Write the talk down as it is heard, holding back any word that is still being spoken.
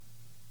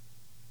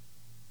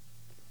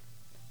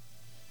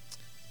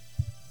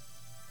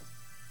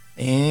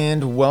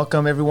And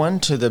welcome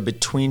everyone to the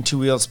Between Two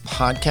Wheels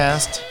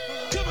podcast.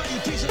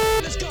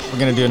 We're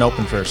going to do an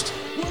open first.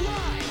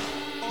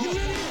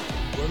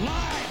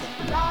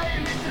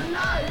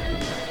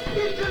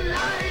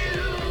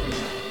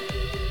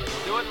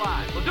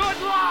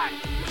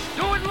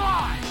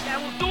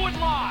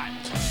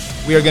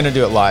 We are going to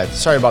do it live.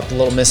 Sorry about the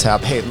little mishap.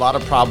 Hey, a lot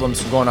of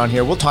problems going on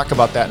here. We'll talk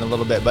about that in a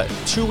little bit. But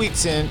 2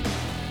 weeks in,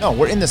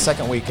 we're in the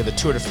second week of the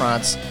Tour de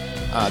France.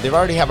 They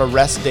already have a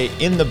rest date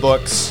in the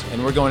books,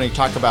 and we're going to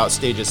talk about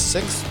stages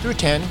 6 through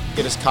 10,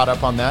 get us caught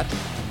up on that.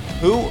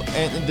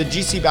 And the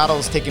GC battle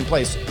is taking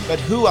place, but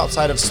who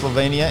outside of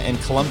Slovenia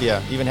and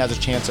Colombia even has a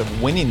chance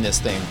of winning this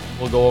thing?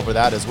 We'll go over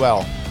that as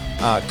well.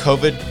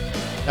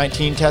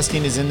 COVID-19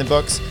 testing is in the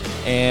books,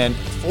 and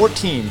 4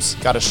 teams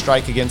got a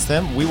strike against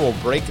them. We will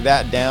break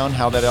that down,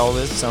 how that all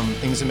is, some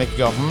things that make you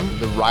go,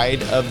 the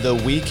ride of the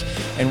week,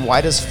 and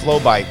why does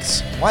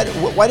FlowBikes,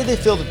 why do they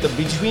feel that the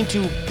Between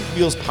Two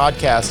Wheels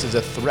podcast is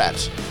a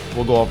threat?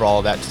 We'll go over all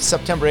of that.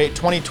 September 8,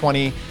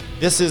 2020.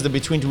 This is the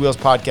Between Two Wheels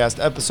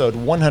podcast, episode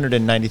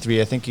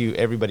 193. I thank you,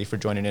 everybody, for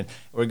joining in.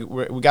 We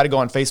got to go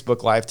on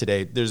Facebook Live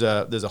today. There's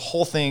a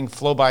whole thing.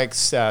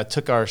 FlowBikes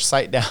took our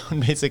site down,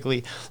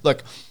 basically.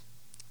 Look,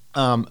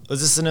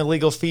 is this an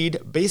illegal feed?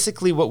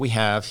 Basically, what we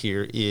have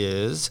here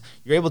is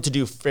you're able to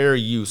do fair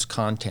use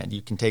content.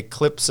 You can take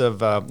clips of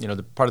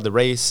the part of the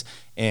race,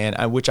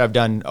 and which I've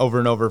done over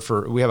and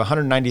over. We have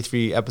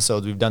 193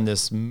 episodes. We've done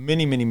this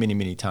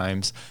many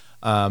times.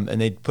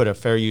 And they put a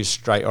fair use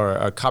strike or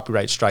a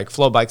copyright strike.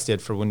 FlowBikes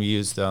did for when we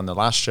used on the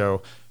last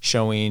show,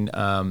 showing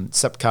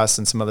Sepkus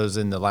and some others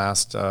in the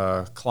last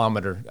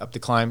kilometer up the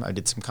climb. I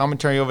did some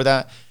commentary over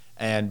that.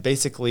 And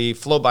basically,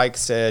 FlowBikes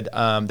said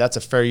that's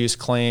a fair use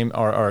claim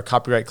or a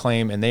copyright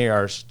claim, and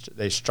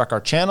they struck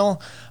our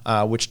channel,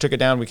 which took it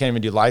down. We can't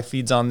even do live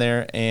feeds on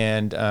there,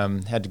 and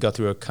had to go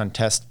through a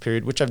contest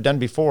period, which I've done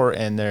before,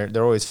 and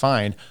they're always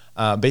fine.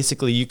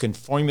 Basically, you can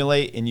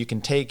formulate and you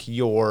can take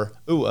your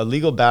a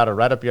legal battle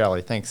right up your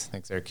alley. Thanks,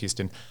 Eric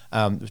Houston,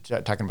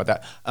 talking about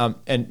that.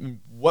 And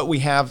what we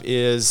have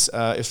is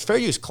fair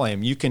use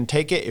claim. You can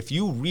take it if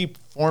you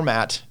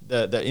reformat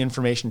the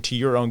information to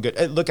your own good.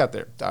 Look out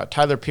there,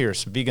 Tyler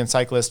Pierce, vegan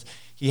cyclist.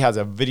 He has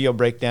a video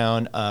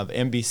breakdown of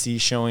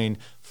NBC showing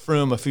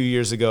Froome a few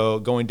years ago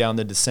going down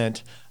the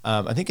descent.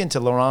 I think into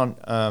Laurent,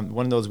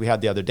 one of those we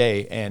had the other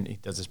day, and he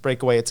does this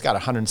breakaway. It's got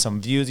 100 and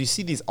some views. You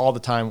see these all the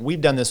time.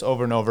 We've done this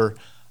over and over,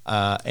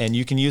 and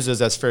you can use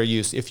those as fair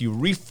use. If you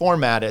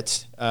reformat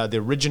it, the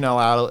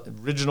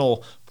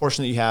original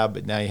portion that you have,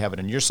 but now you have it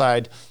on your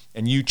side,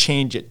 and you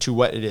change it to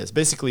what it is.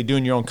 Basically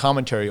doing your own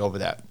commentary over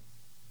that.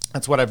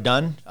 That's what I've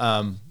done.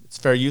 It's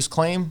fair use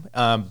claim,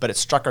 but it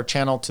struck our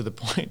channel to the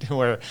point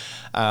where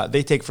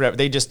they take forever.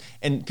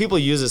 And people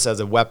use this as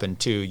a weapon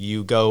too.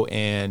 You go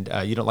and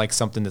you don't like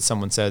something that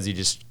someone says, you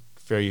just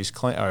fair use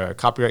claim or a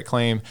copyright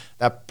claim.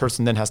 That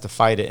person then has to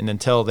fight it, and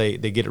until they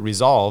get it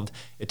resolved,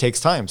 it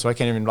takes time. So I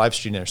can't even live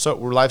stream there. So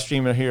we're live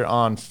streaming here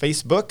on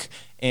Facebook,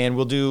 and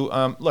we'll do.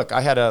 Look, I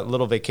had a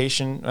little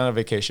vacation. Not a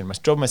vacation. I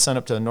drove my son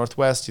up to the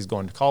Northwest. He's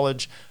going to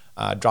college.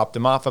 Dropped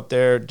him off up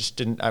there.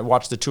 I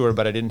watched the tour,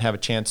 but I didn't have a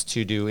chance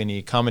to do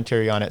any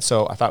commentary on it.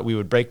 So I thought we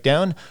would break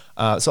down.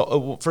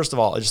 First of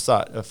all, I just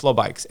thought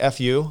FlowBikes,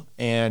 F-U,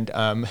 and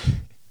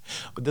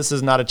this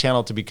is not a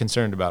channel to be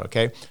concerned about.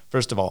 Okay.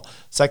 First of all,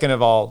 second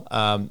of all,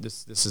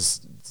 this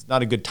is it's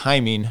not a good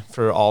timing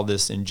for all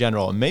this in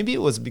general. And maybe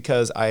it was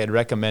because I had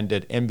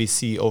recommended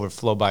NBC over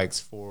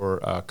FlowBikes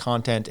for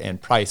content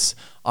and price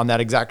on that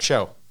exact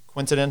show.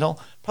 Coincidental?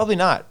 Probably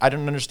not. I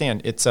don't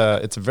understand. It's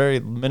a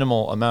very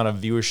minimal amount of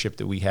viewership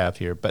that we have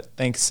here, but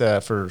thanks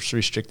for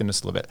restricting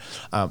us a little bit.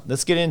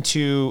 Let's get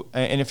into,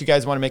 and if you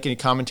guys want to make any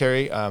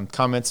commentary,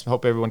 comments,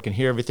 hope everyone can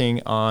hear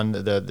everything on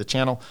the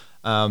channel.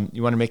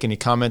 You want to make any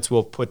comments,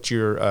 we'll put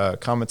your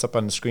comments up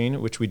on the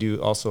screen, which we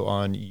do also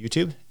on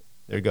YouTube.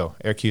 There you go.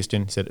 Eric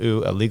Houston said,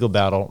 a legal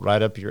battle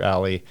right up your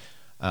alley.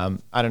 I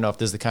don't know if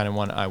this is the kind of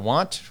one I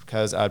want,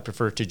 because I'd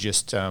prefer to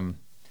just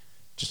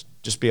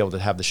be able to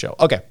have the show.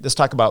 Okay, let's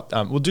talk about,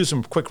 we'll do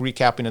some quick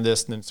recapping of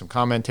this and then some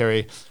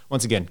commentary.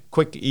 Once again,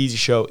 quick, easy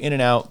show, in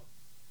and out.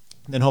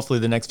 Then hopefully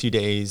the next few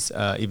days,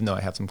 even though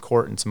I have some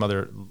court and some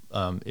other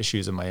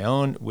issues of my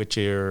own, which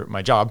are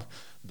my job,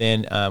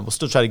 then we'll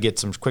still try to get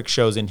some quick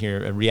shows in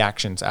here and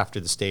reactions after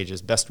the stage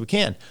as best we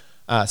can.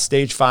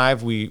 Stage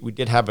 5, we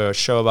did have a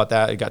show about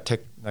that. It got,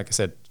 like I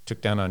said, took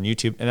down on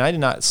YouTube. And I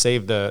did not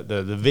save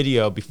the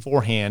video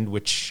beforehand,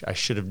 which I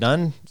should have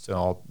done,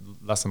 so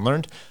lesson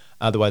learned.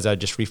 Otherwise, I'd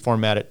just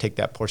reformat it, take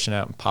that portion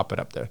out, and pop it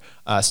up there.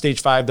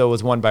 Stage 5, though,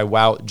 was won by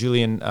Wout.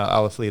 Julian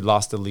Alaphilippe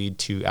lost the lead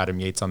to Adam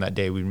Yates on that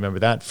day. We remember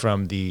that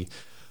from the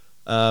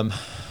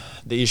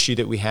issue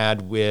that we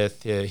had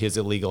with his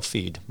illegal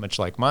feed, much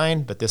like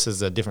mine, but this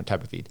is a different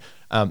type of feed.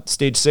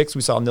 Stage 6,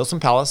 we saw Nilson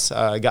Palace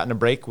got in a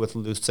break with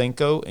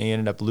Lutsenko and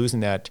ended up losing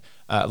that.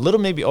 A little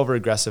maybe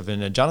over-aggressive,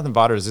 and Jonathan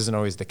Vaughters isn't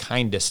always the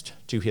kindest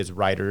to his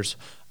riders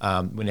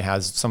when it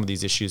has some of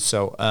these issues.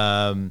 So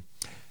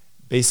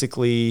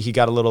Basically, he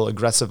got a little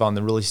aggressive on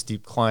the really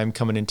steep climb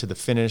coming into the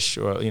finish,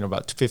 or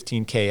about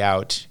 15K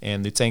out,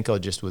 and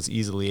Lutsenko just was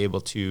easily able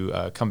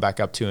to come back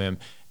up to him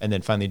and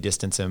then finally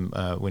distance him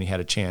when he had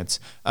a chance.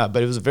 But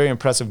it was a very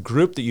impressive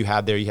group that you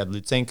had there. You had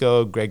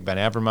Lutsenko, Greg Van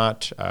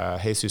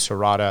Avermaet, Jesus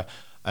Harada,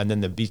 and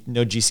then the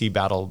no GC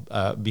battle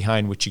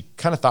behind, which you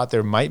kind of thought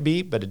there might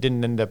be, but it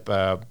didn't end up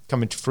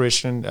coming to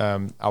fruition.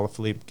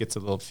 Alaphilippe gets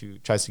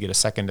tries to get a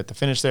second at the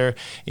finish there.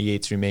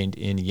 Yates remained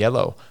in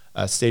yellow.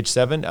 Stage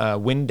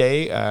 7, wind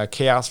day,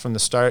 chaos from the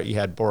start. You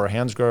had Bora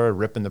Hansgrohe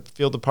ripping the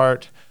field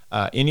apart.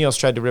 Ineos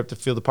tried to rip the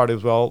field apart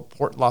as well.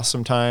 Port lost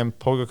some time.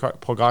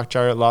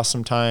 Pogacar lost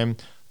some time.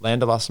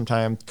 Landa lost some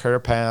time.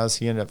 Carapaz,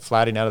 he ended up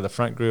flatting out of the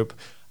front group.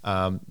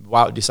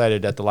 Wout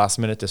decided at the last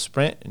minute to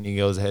sprint, and he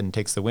goes ahead and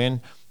takes the win.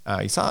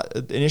 You saw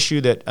an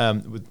issue that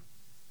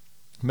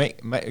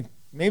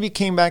maybe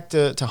came back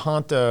to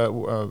haunt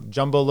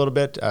Jumbo a little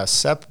bit.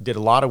 Sepp did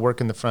a lot of work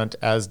in the front,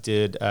 as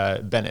did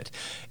Bennett.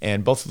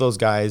 And both of those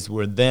guys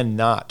were then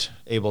not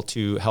able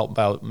to help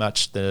out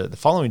much the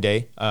following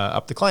day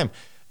up the climb.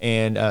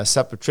 And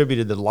Sepp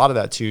attributed a lot of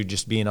that to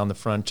just being on the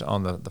front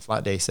on the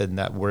flat day, said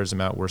that wears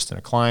him out worse than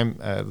a climb.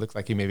 It looked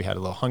like he maybe had a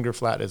little hunger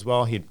flat as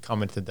well. He had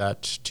commented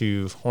that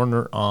to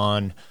Horner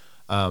on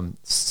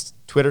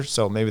Twitter,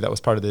 so maybe that was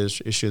part of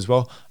the issue as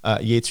well.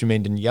 Yates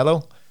remained in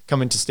yellow.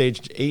 Coming to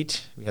stage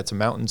 8, we had some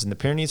mountains in the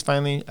Pyrenees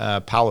finally.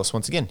 Paulus,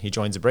 once again, he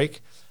joins the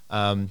break.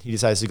 He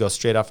decides to go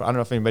straight off. I don't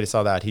know if anybody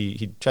saw that.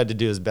 He tried to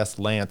do his best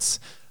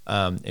lance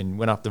and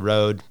went off the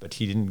road, but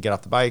he didn't get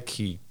off the bike.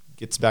 He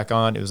gets back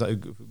on. It was a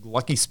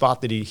lucky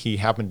spot that he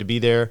happened to be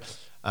there.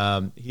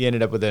 He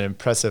ended up with an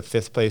impressive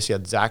 5th place. You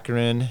had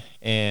Zakarin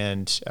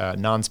and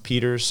Nans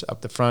Peters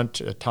up the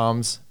front.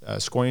 Tom's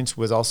Scoyens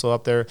was also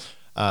up there.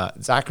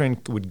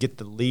 Zakarin would get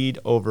the lead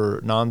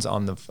over Nans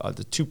on the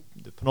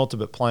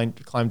penultimate climb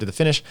to the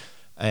finish,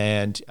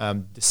 and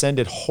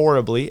descended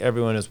horribly.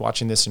 Everyone is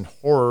watching this in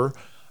horror.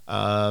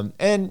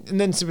 And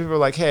then some people are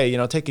like, hey,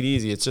 take it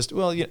easy. It's just,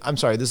 I'm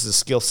sorry, this is a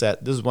skill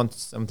set. This is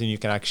something you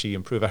can actually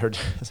improve. I heard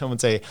someone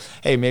say,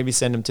 hey, maybe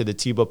send him to the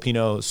Thibaut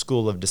Pinot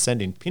School of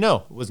Descending.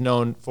 Pinot was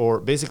known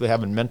for basically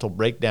having mental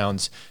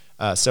breakdowns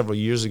several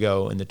years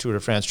ago in the Tour de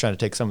France, trying to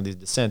take some of these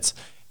descents,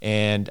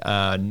 and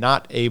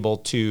not able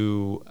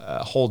to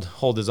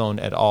hold his own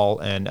at all.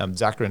 And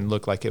Zakarin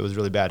looked like it was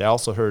really bad. I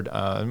also heard,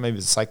 maybe it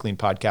was a cycling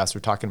podcast,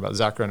 we're talking about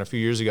Zakarin a few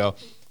years ago.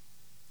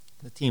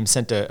 The team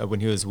sent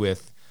when he was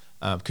with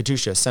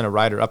Katusha, sent a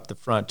rider up the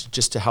front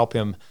just to help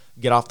him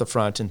get off the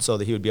front, and so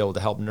that he would be able to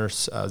help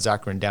nurse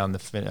Zakarin down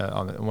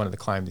on one of the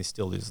climbs. He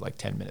still loses like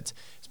 10 minutes.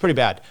 It's pretty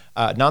bad.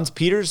 Nans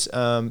Peters,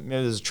 maybe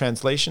there's a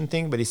translation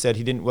thing, but he said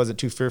he wasn't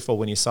too fearful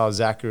when he saw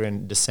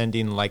Zakarin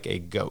descending like a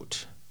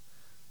goat.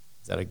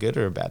 Is that a good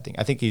or a bad thing?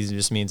 I think he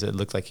just means it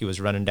looked like he was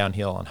running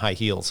downhill on high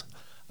heels,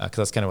 because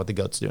that's kind of what the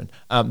goat's doing.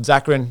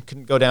 Zakarin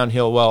couldn't go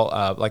downhill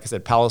well. Like I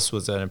said, Paulus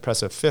was an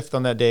impressive 5th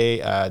on that day.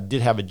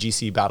 Did have a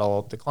GC battle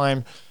up the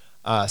climb.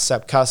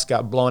 Sepp Kuss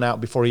got blown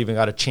out before he even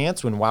got a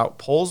chance when Wout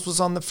Poels was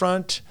on the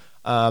front.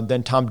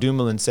 Then Tom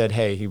Dumoulin said,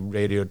 hey, he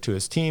radioed to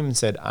his team and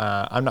said,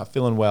 I'm not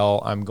feeling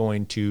well. I'm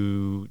going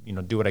to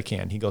do what I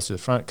can. He goes to the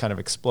front, kind of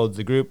explodes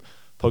the group.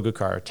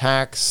 Pogacar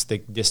attacks. They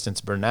distance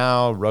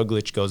Bernal.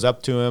 Roglic goes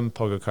up to him.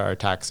 Pogacar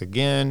attacks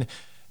again.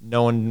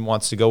 No one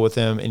wants to go with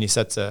him, and he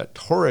sets a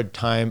torrid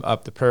time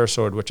up the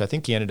Parasword, which I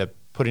think he ended up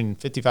putting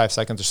 55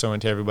 seconds or so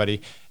into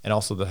everybody, and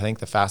also I think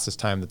the fastest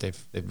time that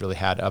they've really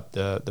had up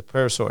the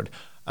Parasword.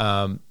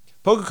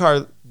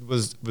 Pogacar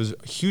was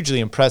hugely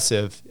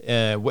impressive.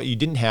 What you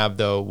didn't have,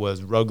 though,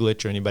 was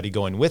Roglic or anybody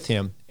going with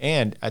him,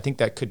 and I think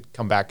that could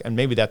come back, and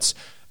maybe that's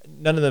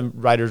none of the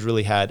riders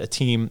really had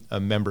a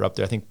member up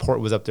there. I think Port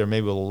was up there,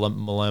 maybe with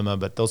Malema,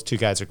 but those two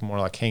guys are more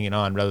like hanging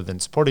on rather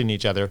than supporting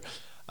each other.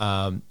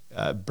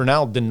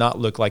 Bernal did not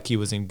look like he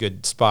was in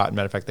good spot.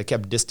 Matter of fact, they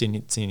kept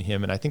distancing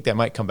him, and I think that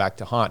might come back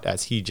to haunt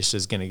as he just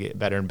is going to get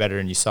better and better,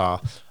 and you saw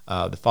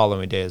the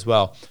following day as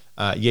well.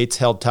 Yates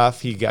held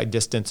tough. He got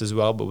distance as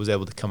well, but was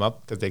able to come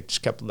up because they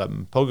just kept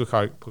letting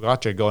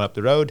Pogacar going up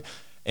the road.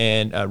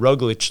 And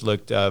Roglic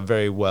looked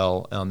very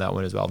well on that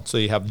one as well. So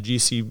you have the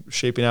GC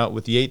shaping out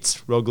with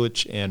Yates,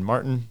 Roglic, and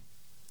Martin.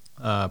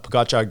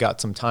 Pogacar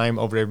got some time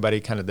over everybody,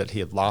 kind of that he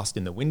had lost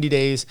in the windy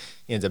days.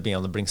 He ends up being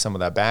able to bring some of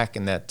that back,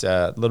 and that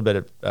a little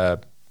bit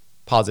of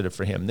positive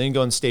for him. Then you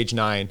go on stage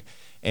 9,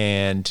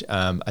 and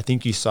I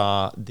think you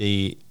saw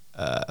the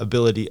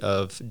ability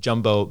of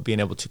Jumbo being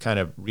able to kind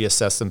of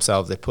reassess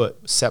themselves. They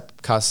put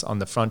Sepp Kuss on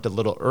the front a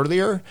little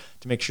earlier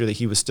to make sure that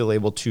he was still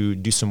able to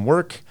do some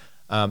work.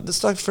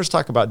 Let's first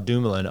talk about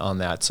Dumoulin on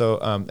that. So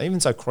I even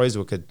saw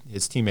Kruijswijk,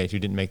 his teammate who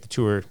didn't make the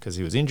tour because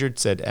he was injured,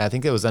 said, I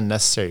think it was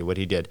unnecessary what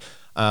he did.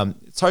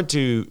 It's hard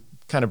to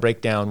kind of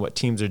break down what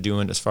teams are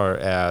doing as far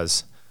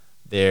as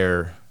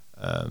their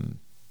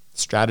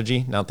strategy.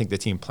 And I don't think the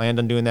team planned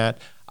on doing that.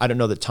 I don't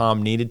know that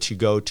Tom needed to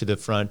go to the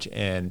front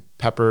and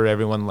pepper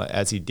everyone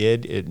as he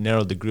did. It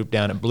narrowed the group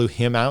down and blew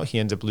him out. He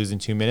ends up losing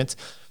 2 minutes.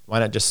 Why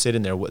not just sit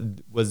in there?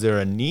 Was there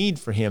a need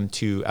for him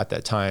to, at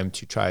that time,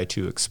 to try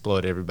to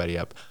explode everybody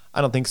up?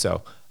 I don't think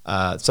so.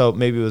 So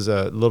maybe it was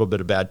a little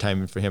bit of bad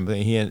timing for him, but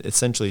he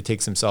essentially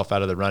takes himself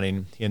out of the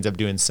running. He ends up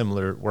doing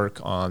similar work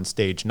on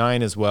stage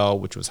 9 as well,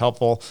 which was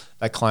helpful.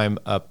 That climb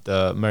up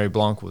the Mary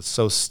Blanc was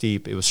so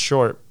steep. It was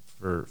short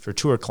for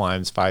tour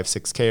climbs,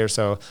 5-6K or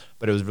so,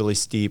 but it was really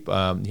steep.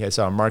 He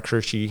saw Mark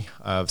Hirschi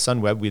of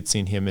Sunweb. We had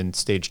seen him in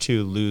stage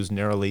 2 lose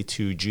narrowly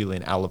to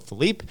Julian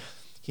Alaphilippe.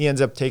 He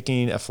ends up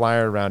taking a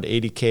flyer around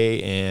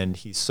 80K, and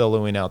he's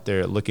soloing out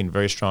there, looking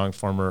very strong,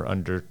 former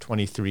under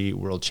 23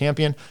 world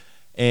champion.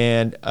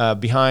 And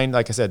behind,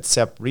 like I said,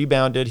 Sepp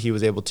rebounded. He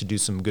was able to do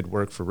some good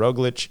work for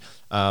Roglic.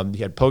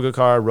 He had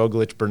Pogacar,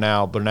 Roglic,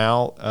 Bernal.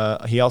 Bernal,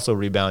 he also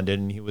rebounded,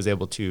 and he was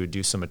able to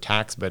do some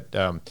attacks. But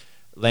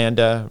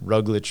Landa,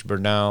 Roglic,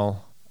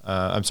 Bernal,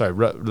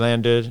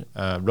 Landa,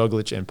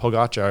 Roglic, and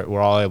Pogacar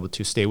were all able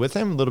to stay with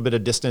him. A little bit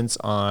of distance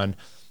on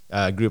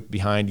group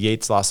behind.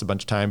 Yates lost a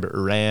bunch of time, but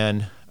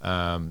Uran,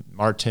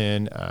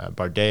 Martin,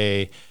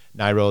 Bardet,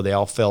 Nairo, they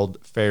all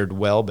fared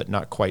well, but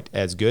not quite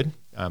as good.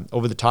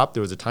 Over the top,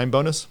 there was a time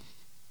bonus,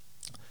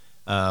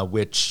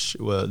 which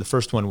the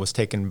first one was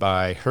taken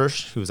by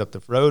Hirsch, who was up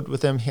the road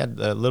with him. He had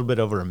a little bit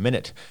over a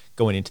minute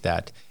going into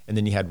that. And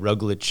then you had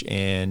Roglic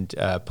and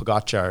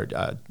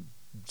Pogacar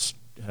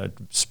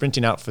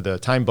sprinting out for the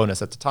time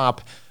bonus at the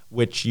top,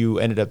 which you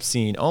ended up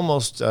seeing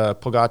almost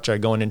Pogacar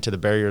going into the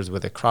barriers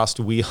with a crossed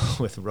wheel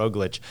with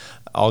Roglic.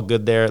 All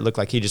good there. It looked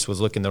like he just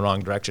was looking the wrong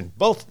direction.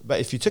 Both, but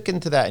if you took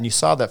into that and you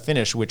saw that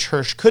finish, which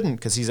Hirsch couldn't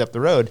because he's up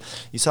the road,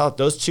 you saw that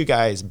those two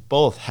guys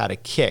both had a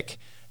kick.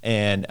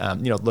 And,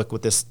 look,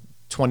 with this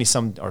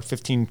 20-some or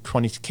 15,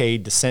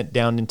 20K descent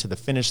down into the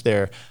finish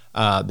there,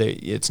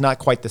 it's not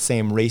quite the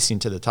same racing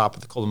to the top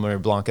of the Col de Mary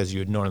Blanc as you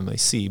would normally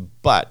see,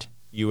 but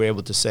you were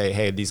able to say,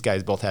 hey, these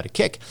guys both had a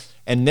kick.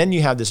 And then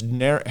you have this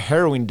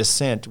harrowing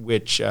descent,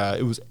 which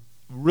it was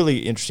really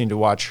interesting to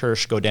watch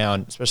Hirsch go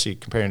down, especially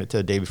comparing it to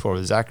the day before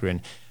with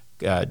Zakarin,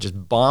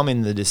 just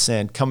bombing the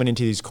descent, coming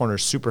into these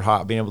corners super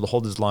hot, being able to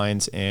hold his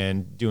lines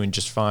and doing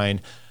just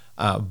fine.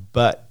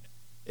 But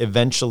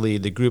eventually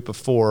the group of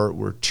 4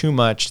 were too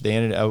much.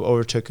 They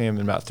overtook him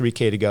in about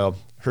 3K to go.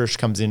 Hirsch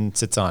comes in,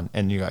 sits on,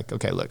 and you're like,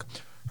 okay, look,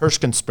 Hirsch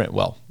can sprint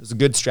well. It's a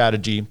good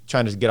strategy,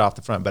 trying to get off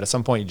the front. But at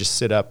some point, you just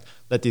sit up,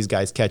 let these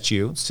guys catch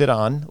you, sit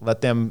on,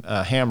 let them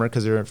hammer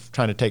because they're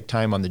trying to take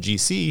time on the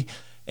GC,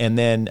 and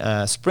then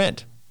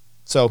sprint.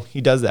 So he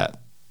does that,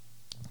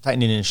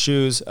 tightening his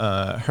shoes,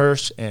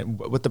 Hirsch, and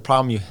with the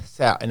problem you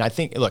sat. And I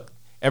think, look,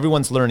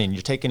 everyone's learning.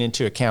 You're taking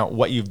into account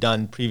what you've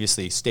done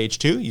previously. Stage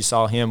 2, you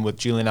saw him with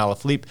Julian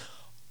Alaphilippe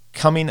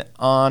coming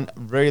on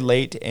very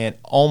late and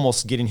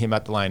almost getting him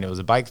at the line. It was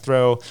a bike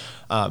throw,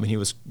 and he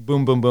was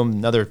boom, boom, boom,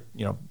 another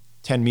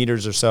 10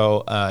 meters or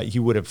so, he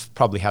would have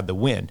probably had the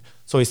win.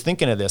 So he's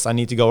thinking of this, I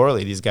need to go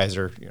early. These guys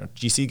are,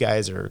 GC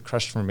guys are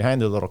crushed from behind.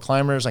 They're little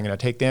climbers. I'm going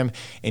to take them.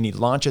 And he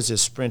launches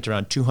his sprint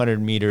around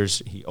 200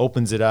 meters. He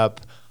opens it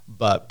up,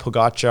 but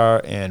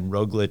Pogacar and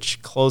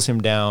Roglic close him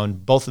down.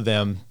 Both of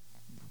them,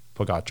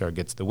 Pogacar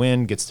gets the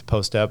win, gets to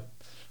post up,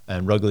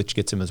 and Roglic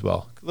gets him as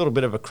well. A little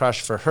bit of a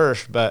crush for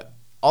Hirsch, but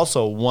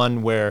also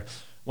one where,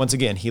 once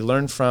again, he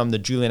learned from the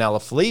Julian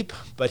Alaphilippe,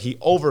 but he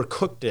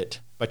overcooked it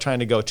by trying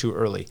to go too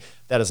early.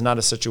 That is not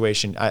a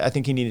situation. I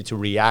think he needed to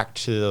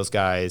react to those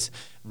guys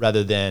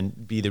rather than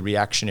be the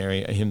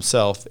reactionary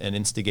himself and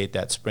instigate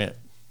that sprint.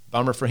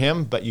 Bummer for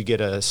him, but you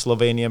get a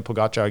Slovenian.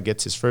 Pogacar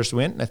gets his first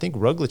win. And I think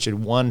Roglic had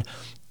won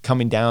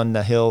coming down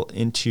the hill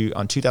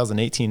on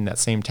 2018 in that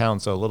same town,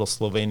 so a little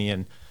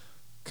Slovenian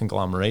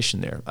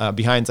conglomeration there.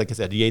 Behind, like I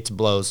said, Yates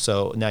blows,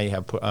 so now you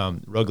have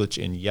Roglic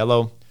in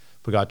yellow.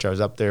 Pogacar's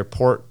up there.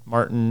 Port,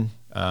 Martin,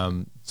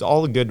 it's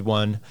all a good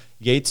one.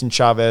 Yates and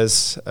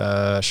Chavez.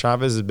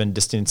 Chavez has been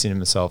distancing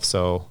himself,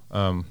 so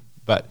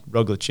but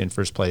Roglic in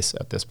first place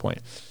at this point.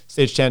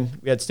 Stage 10,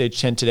 we had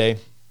stage 10 today.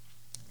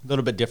 A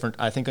little bit different.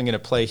 I think I'm going to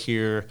play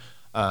here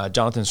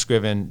Jonathan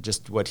Scriven,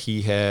 just what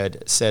he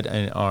had said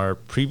in our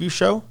preview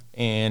show,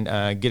 and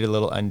get a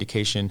little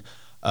indication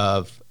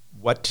of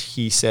what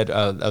he said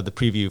of the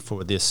preview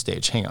for this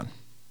stage. Hang on.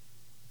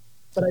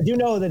 But I do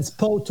know that it's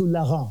Pau to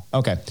Laurent.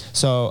 Okay,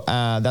 so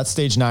that's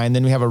stage 9.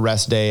 Then we have a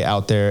rest day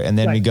out there, and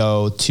then we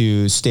go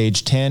to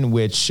stage 10,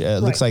 which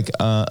looks like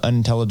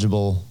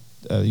unintelligible.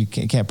 You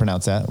can't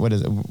pronounce that. What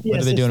is it?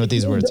 What are they doing with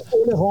these words?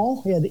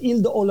 Yeah, the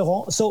Ile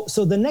d'Oléron.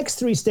 So the next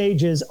 3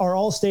 stages are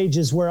all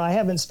stages where I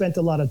haven't spent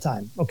a lot of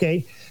time.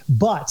 Okay,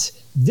 but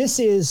this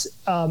is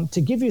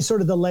to give you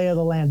sort of the lay of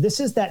the land. This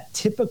is that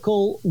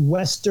typical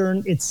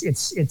Western. It's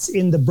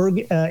in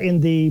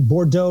the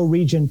Bordeaux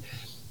region.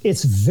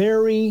 It's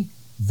very,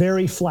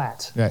 very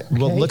flat. Right. Okay?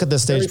 Well, look at the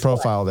stage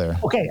profile there.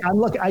 Okay,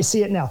 I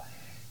see it now.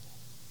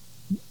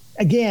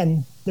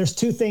 Again, there's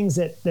 2 things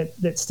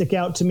that stick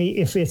out to me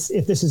if this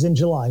is in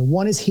July.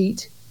 One is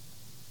heat,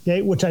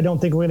 okay, which I don't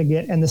think we're going to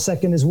get, and the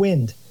second is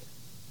wind.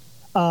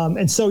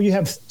 And so you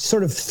have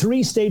sort of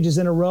 3 stages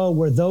in a row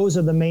where those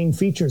are the main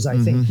features, I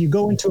think. You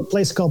go into a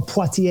place called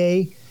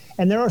Poitiers,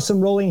 and there are some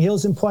rolling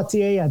hills in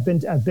Poitiers.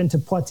 I've been to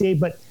Poitiers,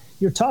 but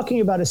you're talking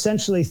about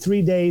essentially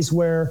 3 days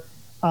where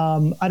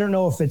I don't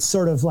know if it's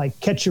sort of like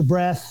catch your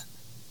breath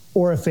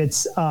or if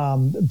it's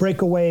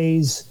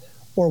breakaways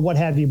or what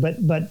have you.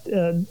 But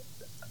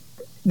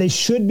they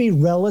should be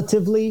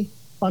relatively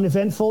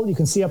uneventful. You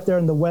can see up there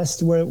in the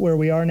west where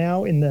we are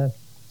now in the.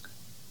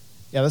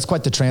 Yeah, that's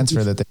quite the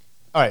transfer that they.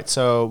 All right,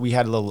 so we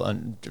had a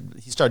little.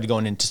 He started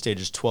going into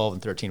stages 12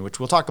 and 13, which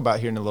we'll talk about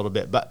here in a little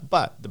bit.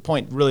 But the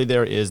point really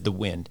there is the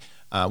wind,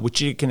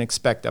 which you can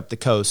expect up the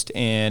coast,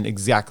 and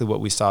exactly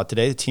what we saw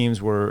today. The teams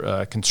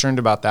were concerned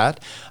about that.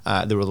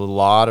 There were a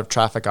lot of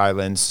traffic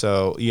islands,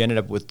 so you ended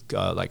up with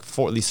at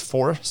least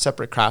four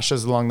separate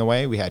crashes along the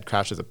way. We had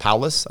crashes at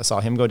Paulus. I saw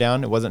him go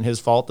down. It wasn't his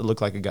fault. It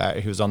looked like a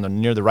guy who was on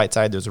near the right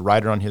side. There's a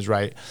rider on his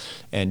right,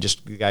 and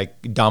just the guy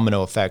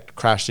domino effect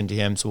crashed into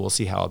him. So we'll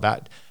see how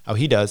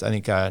he does. I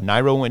think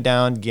Nairo went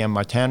down, Guillaume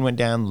Martin went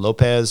down,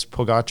 Lopez,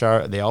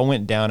 Pogacar, they all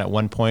went down at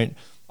one point.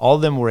 All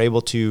of them were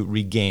able to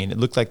regain. It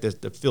looked like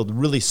the field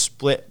really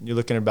split. You're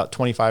looking at about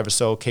 25 or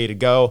so K to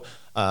go.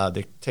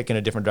 They're taking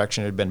a different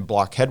direction. It had been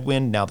block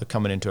headwind. Now they're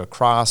coming into a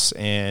cross.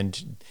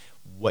 And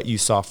what you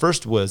saw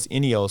first was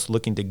Ineos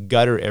looking to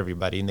gutter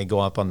everybody. And they go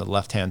up on the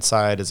left-hand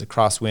side as a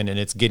crosswind, and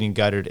it's getting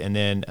guttered. And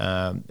then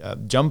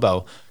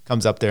Jumbo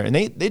comes up there. And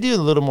they do a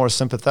little more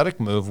sympathetic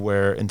move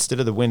where instead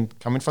of the wind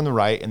coming from the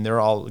right and they're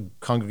all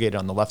congregated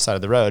on the left side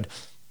of the road,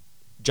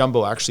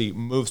 Jumbo actually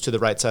moves to the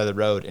right side of the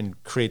road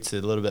and creates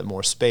a little bit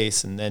more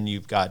space, and then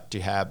you've got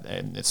to have,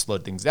 and it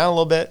slowed things down a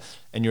little bit,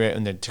 and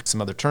then took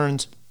some other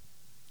turns,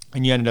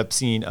 and you ended up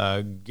seeing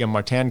Guillaume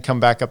Martin come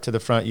back up to the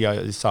front.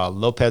 You saw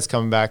Lopez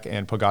coming back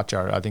and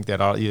Pogacar. I think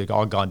they'd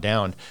all gone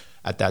down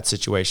at that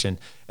situation.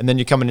 And then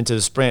you're coming into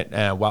the sprint,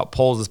 Wout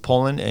Poels is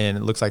pulling, and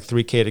it looks like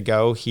 3K to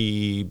go.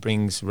 He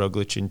brings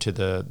Roglic into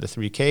the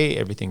 3K.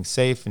 Everything's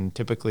safe, and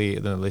typically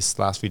in the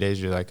last few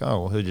days, you're like,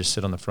 oh, well, he'll just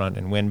sit on the front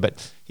and win.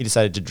 But he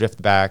decided to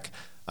drift back.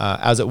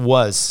 As it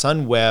was,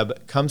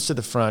 Sunweb comes to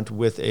the front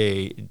with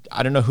I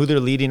don't know who they're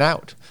leading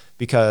out,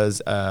 because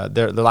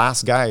the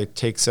last guy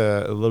takes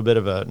a little bit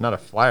of not a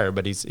flyer,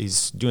 but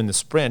he's doing the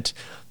sprint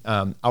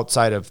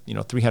outside of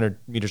 300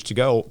 meters to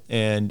go,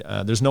 and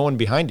there's no one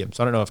behind him.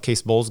 So I don't know if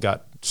Case Bowles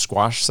got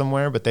squashed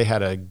somewhere, but they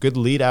had a good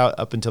lead out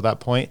up until that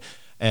point.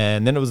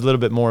 And then it was a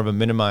little bit more of a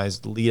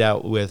minimized lead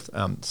out with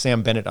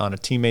Sam Bennett on a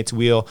teammate's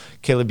wheel,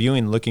 Caleb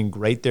Ewing looking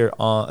great there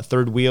on a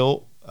third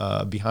wheel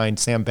behind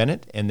Sam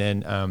Bennett, and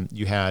then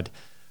you had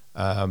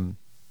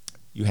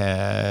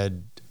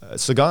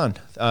Sagan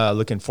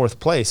looking fourth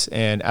place.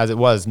 And as it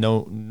was,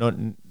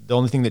 the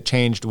only thing that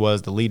changed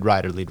was the lead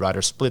rider. Lead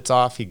rider splits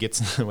off. He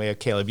gets in the way of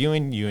Caleb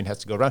Ewing. Ewing has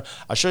to go around.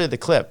 I'll show you the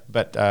clip,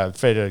 but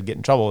afraid to get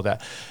in trouble with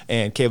that.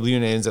 And Caleb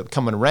Ewing ends up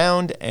coming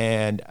around,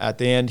 and at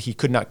the end, he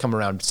could not come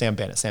around Sam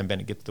Bennett. Sam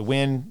Bennett gets the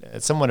win.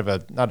 It's somewhat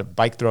of not a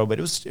bike throw, but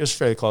it was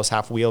fairly close,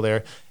 half wheel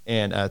there.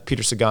 And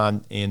Peter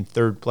Sagan in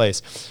third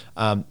place.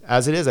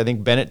 As it is, I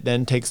think Bennett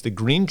then takes the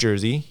green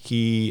jersey.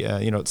 He,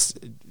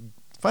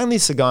 finally,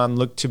 Sagan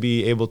looked to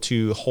be able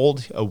to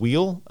hold a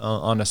wheel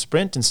on a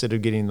sprint instead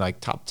of getting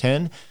like top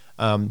 10.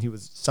 He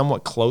was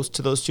somewhat close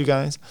to those two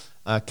guys.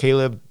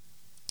 Caleb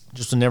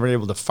just was never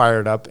able to fire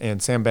it up,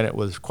 and Sam Bennett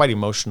was quite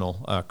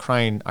emotional,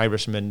 crying.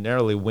 Irishman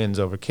narrowly wins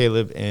over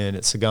Caleb, and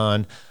at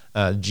Sagan,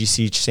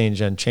 GC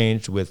changed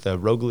unchanged with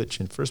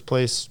Roglic in first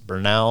place,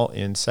 Bernal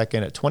in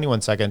second at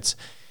 21 seconds.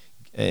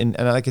 And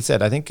like I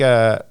said, I think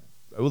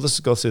let's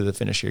go through the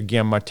finish here.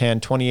 Guillaume Martin,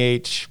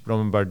 28,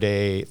 Romain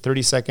Bardet,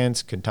 30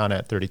 seconds, Quintana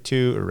at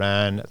 32,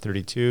 Iran at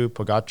 32,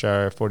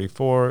 Pogacar,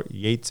 44,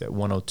 Yates at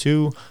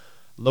 102,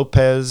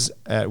 Lopez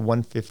at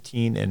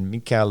 115, and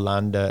Mikel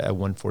Landa at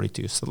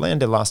 142. So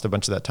Landa lost a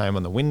bunch of that time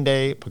on the wind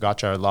day.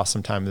 Pogacar lost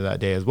some time that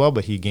day as well,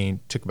 but he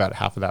took about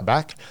half of that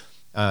back.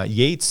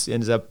 Yates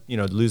ends up,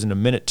 losing a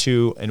minute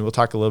too, and we'll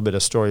talk a little bit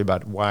of story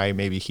about why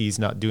maybe he's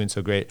not doing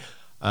so great.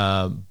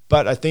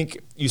 But I think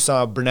you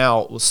saw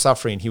Bernal was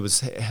suffering. He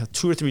was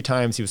 2 or 3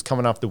 times he was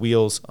coming off the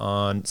wheels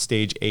on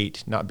stage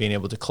 8, not being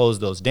able to close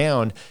those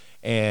down.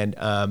 And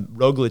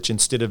Roglic,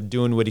 instead of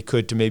doing what he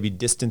could to maybe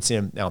distance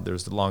him, now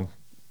there's the long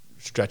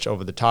stretch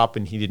over the top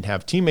and he didn't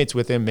have teammates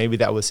with him. Maybe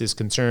that was his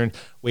concern,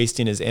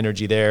 wasting his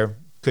energy there.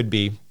 Could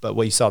be. But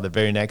what you saw the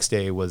very next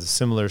day was a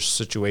similar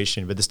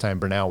situation, but this time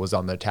Bernal was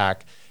on the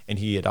attack, and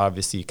he had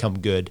obviously come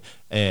good,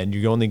 and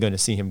you're only going to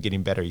see him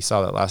getting better. You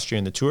saw that last year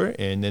in the Tour,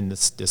 and then the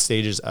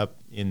stages up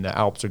in the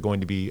Alps are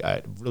going to be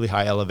at really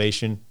high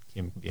elevation.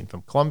 Him being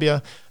from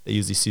Colombia, that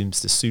usually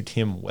seems to suit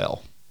him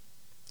well.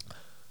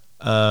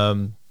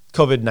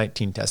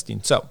 COVID-19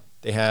 testing. So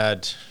they're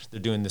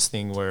doing this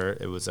thing where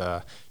it was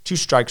a 2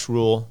 strikes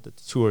rule that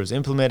the Tour has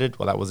implemented.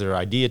 Well, that was their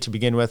idea to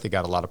begin with. They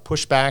got a lot of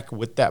pushback.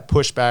 With that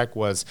pushback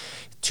was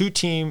two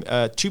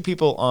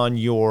people on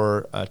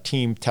your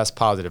team test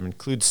positive,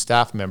 include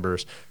staff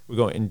members. We're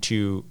going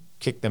to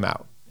kick them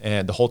out,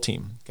 and the whole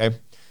team. Okay,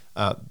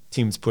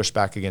 teams push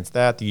back against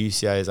that. The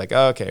UCI is like,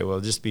 oh, okay, well,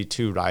 it'll just be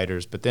 2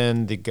 riders. But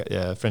then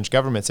the French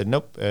government said,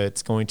 nope,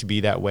 it's going to be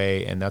that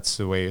way, and that's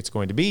the way it's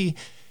going to be.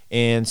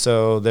 And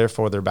so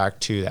therefore they're back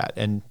to that.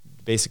 And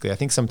basically, I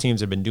think some teams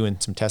have been doing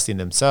some testing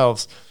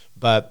themselves,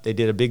 but they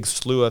did a big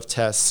slew of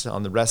tests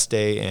on the rest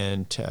day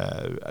and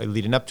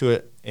leading up to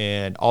it,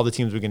 and all the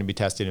teams were going to be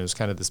tested. And it was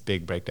kind of this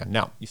big breakdown.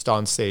 Now, you saw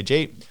on stage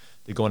 8,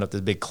 They're going up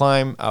this big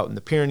climb out in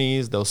the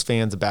Pyrenees. Those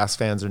fans, the Basque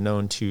fans, are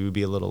known to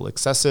be a little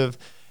excessive.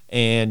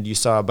 And you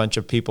saw a bunch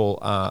of people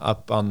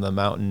up on the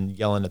mountain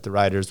yelling at the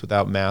riders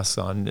without masks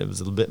on. It was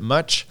a little bit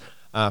much,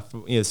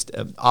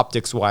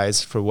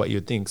 optics-wise, for what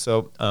you'd think.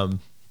 So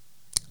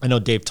I know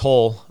Dave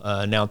Toll,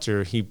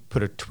 announcer, he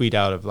put a tweet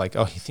out of like,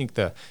 "Oh, you think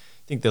the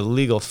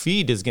legal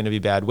feed is going to be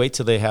bad? Wait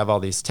till they have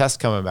all these tests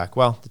coming back."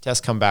 Well, the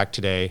tests come back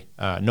today.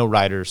 No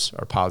riders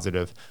are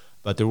positive.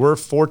 But there were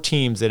 4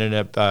 teams that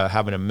ended up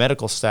having a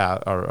medical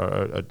staff,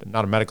 or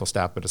not a medical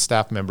staff, but a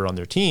staff member on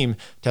their team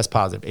test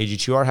positive.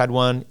 AG2R had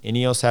one,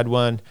 Ineos had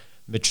one,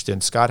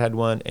 Mitchelton Scott had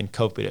one, and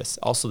Cofidis.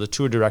 Also, the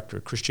tour director,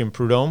 Christian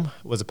Prudhomme,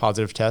 was a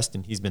positive test,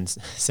 and he's been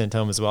sent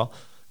home as well.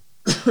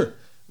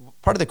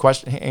 Part of the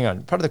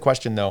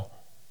question, though,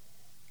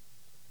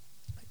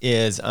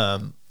 is,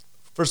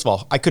 first of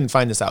all, I couldn't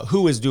find this out.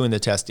 Who is doing the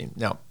testing?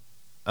 Now,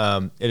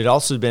 it had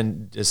also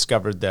been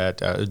discovered that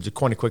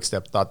DuQuoin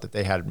Quick-Step thought that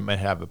they might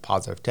have a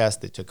positive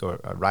test. They took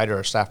a rider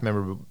or staff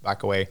member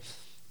back away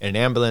in an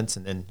ambulance,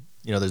 and then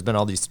there's been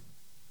all these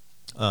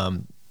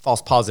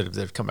false positives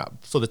that have come out.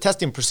 So the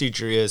testing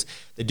procedure is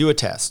they do a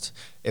test.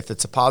 If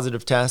it's a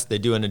positive test, they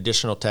do an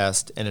additional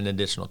test and an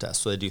additional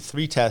test. So they do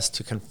 3 tests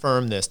to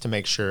confirm this to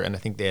make sure. And I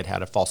think they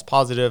had a false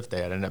positive.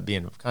 They had ended up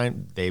being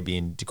they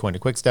being DuQuoin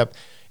Quick-Step.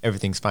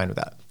 Everything's fine with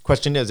that.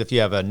 Question is, if you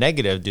have a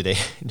negative, do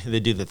they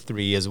do the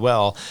 3 as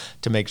well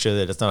to make sure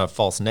that it's not a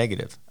false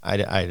negative?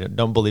 I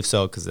don't believe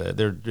so, because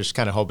they're just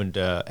kind of hoping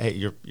to, hey,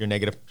 you're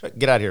negative,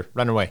 get out of here,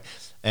 run away,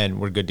 and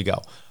we're good to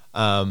go.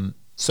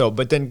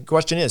 But then the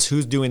question is,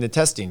 who's doing the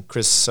testing?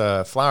 Chris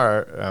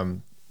Flower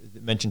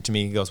mentioned to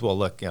me, he goes, well,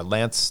 look,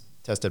 Lance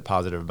tested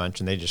positive a bunch,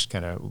 and they just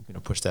kind of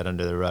pushed that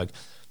under the rug.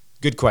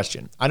 Good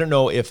question. I don't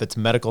know if it's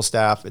medical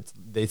staff.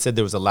 They said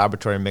there was a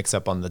laboratory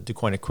mix-up on the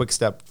DuQuoin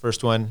Quick-Step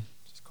first one.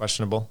 It's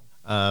questionable.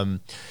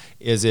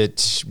 Is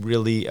it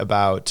really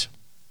about,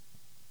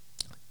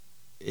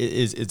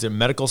 is it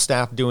medical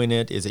staff doing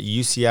it? Is it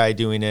UCI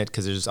doing it?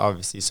 Because there's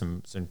obviously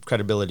some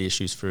credibility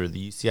issues for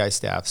the UCI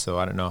staff, so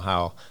I don't know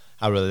how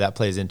really that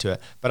plays into it.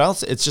 But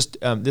also, it's just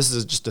this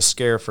is just a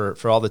scare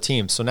for all the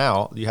teams. So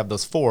now you have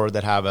those 4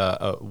 that have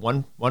a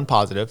one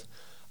positive.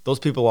 Those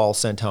people all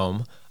sent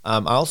home. I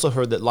also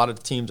heard that a lot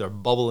of teams are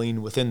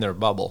bubbling within their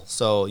bubble.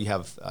 So you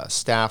have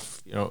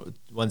staff,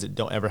 ones that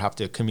don't ever have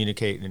to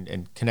communicate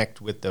and connect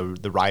with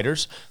the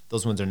riders.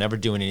 Those ones are never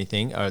doing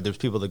anything. There's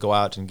people that go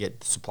out and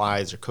get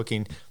supplies or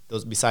cooking.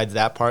 Those, besides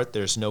that part,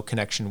 there's no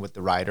connection with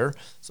the rider.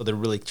 So they're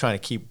really trying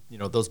to keep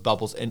those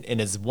bubbles. And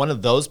as one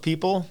of those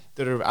people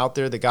that are out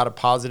there that got a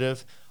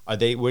positive,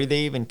 were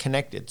they even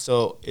connected?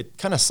 So it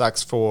kind of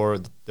sucks for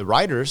the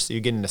riders. So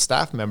you're getting a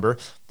staff member.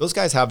 Those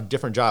guys have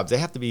different jobs. They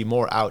have to be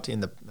more out in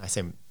the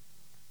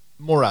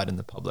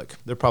public.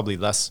 They're probably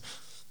less.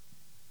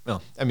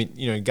 Well, I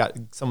mean,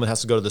 someone has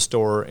to go to the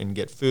store and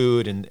get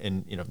food,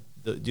 and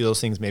do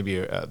those things. Maybe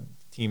a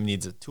team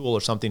needs a tool or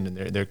something, and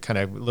they're kind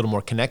of a little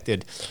more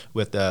connected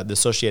with the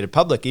associated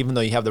public, even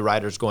though you have the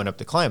riders going up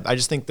the climb. I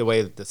just think the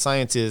way that the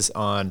science is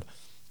on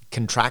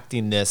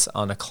contracting this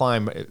on a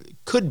climb, it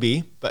could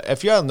be, but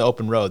if you're out on the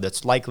open road,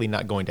 that's likely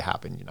not going to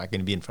happen. You're not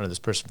going to be in front of this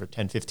person for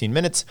 10, 15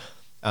 minutes.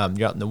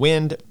 You're out in the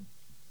wind.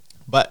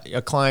 But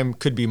a climb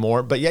could be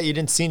more. But yeah, you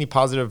didn't see any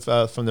positive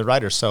from the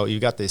riders. So you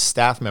got these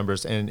staff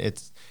members, and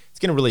it's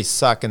going to really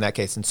suck in that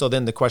case. And so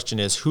then the question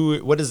is,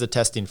 what is the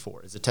testing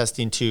for? Is it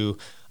testing to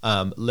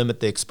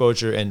limit the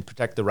exposure and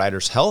protect the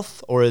rider's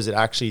health, or is it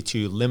actually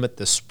to limit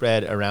the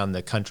spread around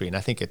the country? And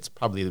I think it's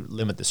probably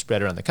limit the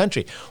spread around the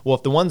country. Well,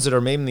 if the ones that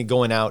are mainly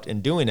going out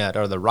and doing that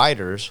are the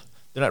riders,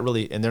 they're not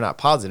really, and they're not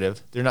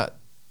positive, they're not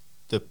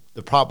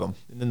the problem.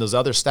 And then those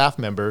other staff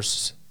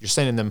members, you're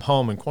sending them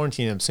home and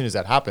quarantining them as soon as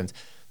that happens.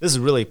 This is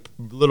really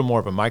a little more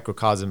of a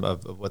microcosm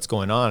of what's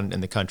going on in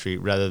the country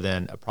rather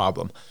than a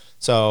problem.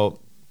 So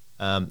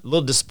a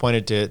little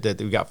disappointed that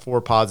we got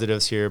 4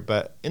 positives here,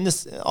 but in the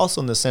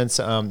sense,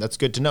 that's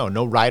good to know.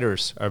 No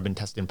riders have been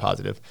testing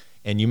positive.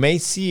 And you may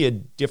see a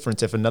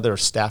difference if another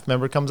staff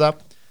member comes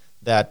up,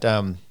 that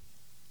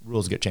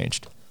rules get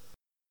changed.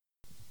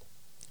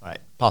 All right,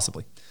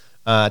 possibly.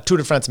 Tour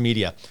de France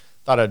media.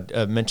 Thought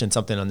I'd mention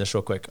something on this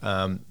real quick.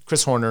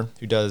 Chris Horner,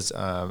 who does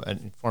a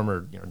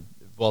former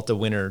Vuelta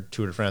winner,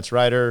 Tour de France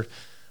rider,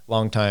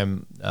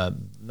 longtime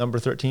number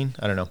 13,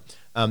 I don't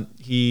know.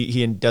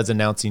 He does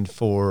announcing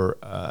for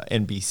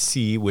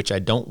NBC, which I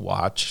don't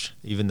watch,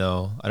 even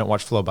though I don't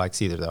watch Flow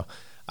Bikes either, though.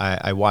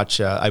 I watch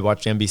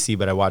NBC,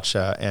 but I watch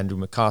Andrew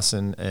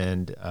McCausson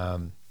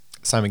and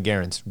Simon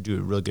Gerrans do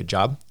a really good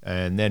job.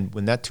 And then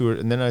when that tour,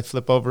 and then I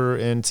flip over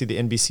and see the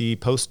NBC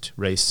post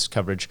race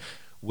coverage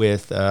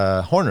with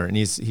Horner, and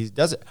he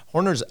does it.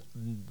 Horner's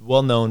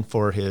well known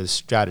for his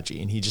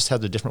strategy, and he just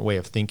has a different way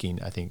of thinking,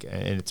 I think,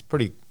 and it's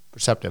pretty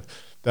perceptive.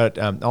 But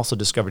also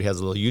discovered he has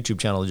a little YouTube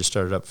channel he just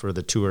started up for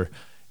the tour,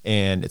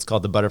 and it's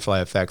called The Butterfly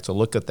Effect. So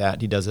look at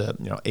that. He does a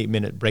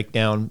 8-minute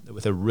breakdown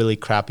with a really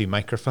crappy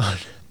microphone.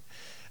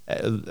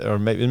 Or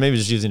maybe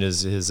just using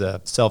his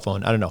cell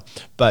phone. I don't know.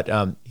 But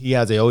he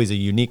has always a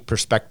unique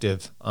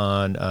perspective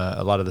on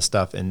a lot of the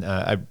stuff, and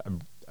I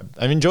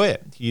I enjoy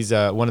it. He's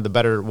one of the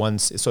better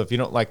ones. So if you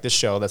don't like this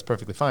show, that's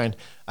perfectly fine.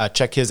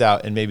 Check his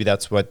out, and maybe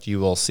that's what you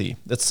will see.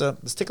 Let's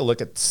take a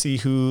look at see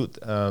who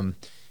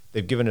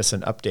they've given us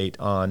an update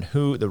on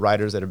who the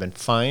riders that have been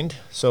fined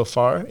so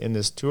far in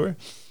this tour.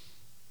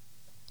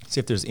 See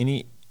if there's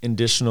any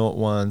additional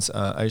ones.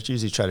 I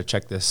usually try to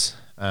check this.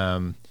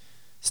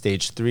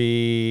 Stage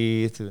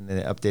 3, and then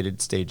they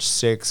updated Stage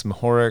 6,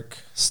 Mahoric,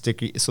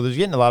 sticky. So there's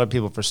getting a lot of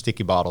people for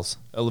sticky bottles.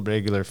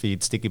 Irregular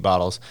feed, sticky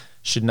bottles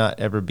should not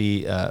ever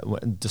be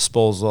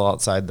disposal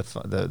outside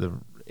the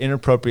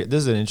inappropriate. This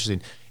is an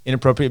interesting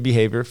inappropriate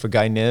behavior for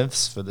Guy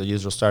Nives for the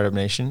Israel Startup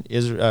Nation.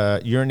 Is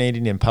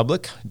urinating in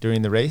public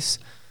during the race.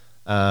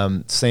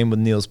 Same with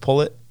Niels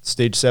Pollitt.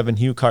 Stage 7,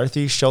 Hugh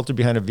Carthy, shelter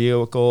behind a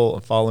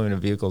vehicle following a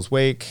vehicle's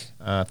wake.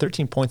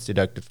 13 points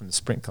deducted from the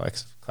sprint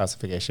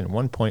classification,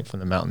 1 point from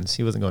the mountains.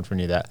 He wasn't going for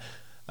any of that.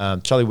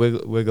 Charlie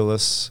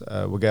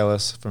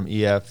Wigalis from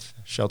EF,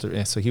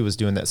 shelter. So he was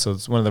doing that. So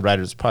it's one of the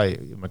riders, probably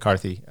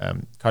McCarthy,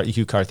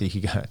 Hugh Carthy,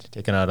 he got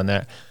taken out on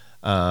that.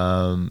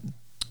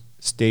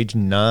 Stage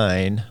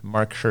 9,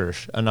 Mark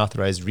Hirsch,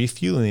 unauthorized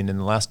refueling in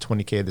the last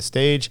 20K of the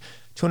stage.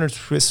 200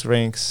 Swiss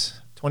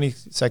ranks,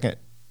 20-second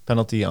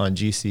penalty on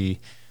GC,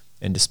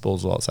 and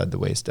disposal outside the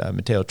waste.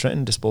 Matteo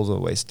Trentin, disposal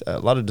of waste. A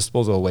lot of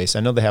disposal of waste. I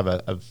know they have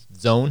a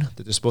zone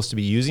that they're supposed to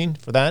be using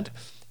for that.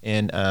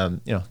 And,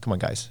 come on,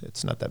 guys.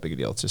 It's not that big a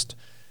deal. It's just,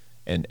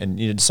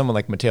 and someone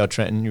like Matteo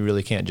Trentin, you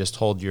really can't just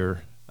hold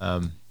your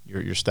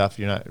stuff.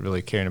 You're not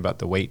really caring about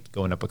the weight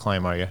going up a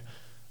climb, are you?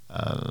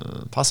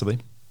 Possibly.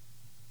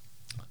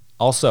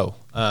 Also,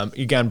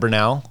 Egan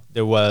Bernal,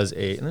 there was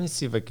let me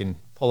see if I can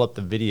pull up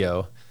the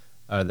video.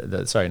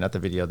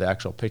 The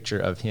actual picture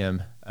of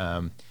him.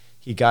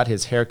 He got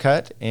his hair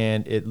cut,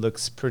 and it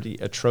looks pretty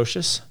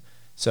atrocious.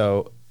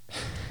 So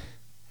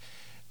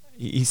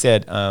he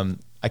said,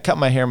 I cut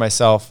my hair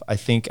myself. I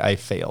think I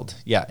failed.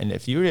 Yeah, and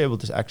if you were able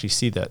to actually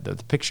see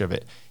the picture of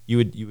it, you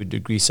would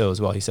agree so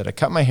as well. He said, I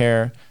cut my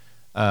hair.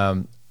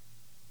 Go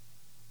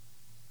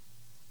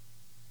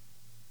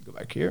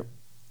back here.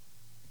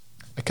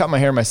 I cut my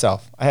hair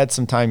myself. I had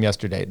some time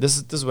yesterday. This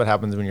is what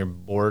happens when you're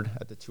bored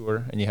at the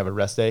tour and you have a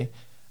rest day.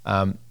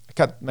 I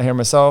cut my hair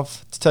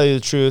myself. To tell you the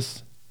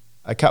truth,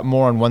 I cut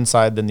more on one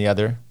side than the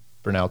other,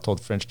 Bernal told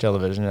French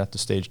television after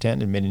stage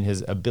 10, admitting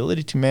his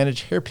ability to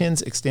manage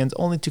hairpins extends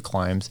only to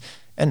climbs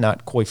and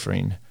not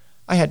coiffing.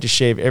 I had to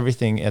shave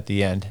everything at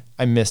the end.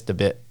 I missed a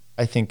bit.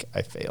 I think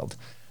I failed.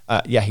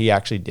 Yeah, he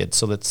actually did.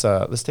 So let's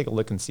take a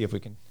look and see if we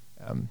can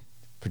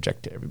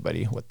project to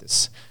everybody what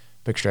this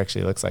picture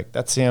actually looks like.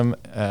 That's him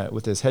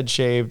with his head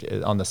shaved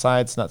on the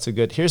sides. Not so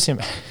good. Here's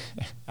him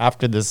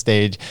after this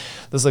stage.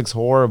 This looks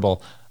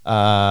horrible.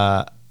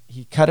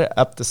 He cut it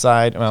up the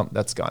side. Well,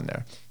 that's gone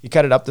there. He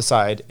cut it up the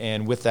side,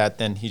 and with that,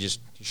 then he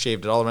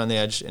shaved it all around the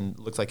edge, and it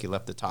looks like he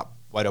left the top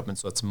wide open,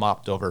 so it's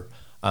mopped over.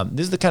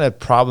 These are the kind of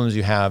problems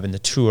you have in the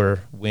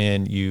tour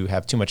when you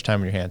have too much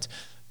time on your hands,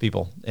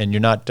 people, and you're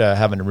not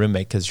having a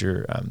roommate because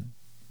you're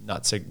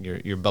not sick.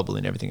 You're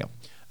bubbling everything up.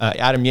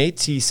 Adam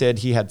Yates, he said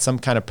he had some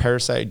kind of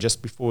parasite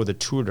just before the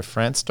Tour de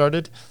France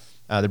started.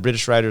 The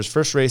British rider's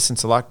first race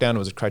since the lockdown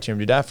was a Criterium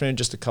du Dauphiné.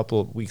 Just a couple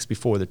of weeks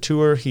before the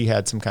tour, he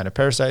had some kind of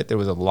parasite. There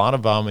was a lot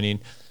of vomiting.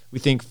 We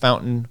think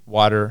fountain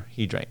water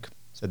he drank,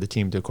 said the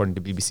team, according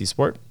to BBC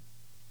Sport.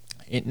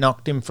 It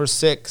knocked him for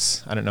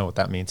 6. I don't know what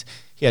that means.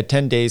 He had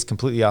 10 days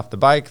completely off the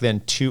bike,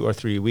 then 2 or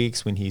 3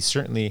 weeks when he was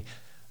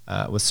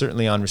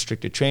certainly on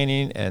restricted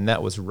training, and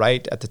that was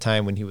right at the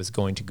time when he was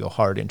going to go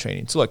hard in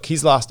training. So look,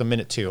 he's lost a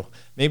minute too.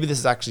 Maybe this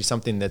is actually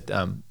something that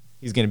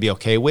he's going to be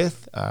okay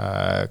with.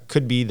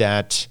 Could be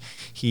that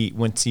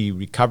once he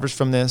recovers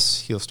from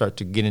this, he'll start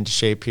to get into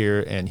shape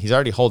here, and he's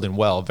already holding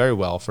very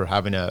well for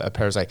having a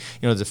parasite.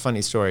 There's a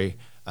funny story.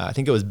 I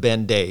think it was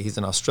Ben Day. He's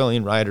an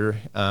Australian rider,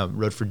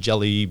 rode for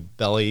Jelly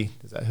Belly.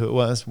 Is that who it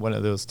was? One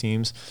of those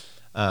teams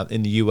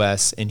in the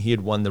U.S., and he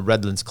had won the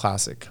Redlands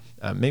Classic,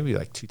 maybe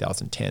like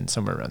 2010,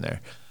 somewhere around there.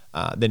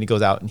 Then he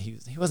goes out, and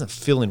he wasn't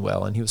feeling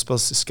well, and he was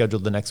supposed to schedule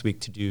the next week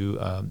to do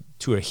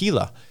Tour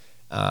Gila.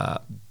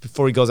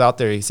 Before he goes out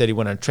there, he said he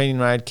went on a training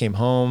ride, came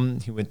home,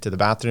 he went to the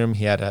bathroom,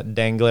 he had a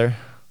dangler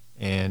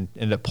and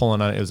ended up pulling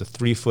on it. It was a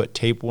 3-foot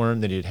tapeworm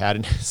that he'd had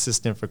in his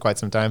system for quite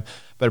some time,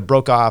 but it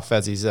broke off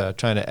as he's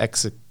trying to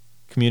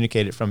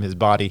excommunicate it from his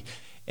body.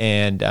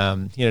 And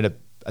he ended up,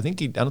 I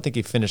don't think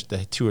he finished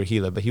the Tour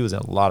Gila, but he was in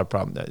a lot of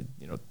problems.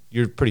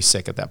 You're pretty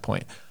sick at that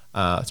point.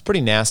 It's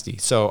pretty nasty.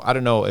 So I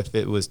don't know if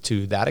it was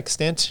to that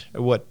extent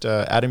what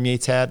Adam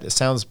Yates had. It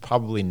sounds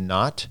probably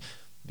not,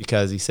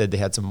 because he said they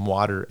had some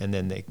water and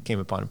then they came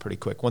upon him pretty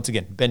quick. Once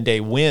again, Ben Day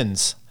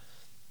wins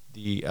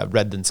the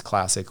Redlands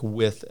Classic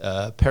with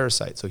a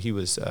parasite, so he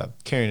was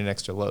carrying an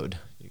extra load,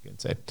 you can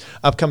say.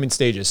 Upcoming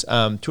stages.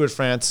 Tour de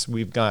France,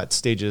 we've got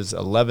stages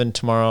 11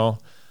 tomorrow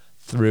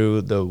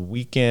through the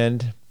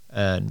weekend,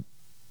 and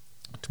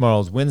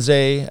tomorrow's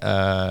Wednesday,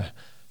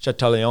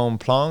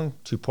 Châtillon-Plon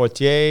to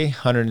Poitiers,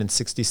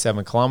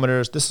 167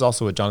 kilometers. This is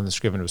also what Jonathan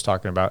Scriven was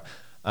talking about.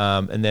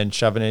 And then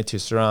Chavannes to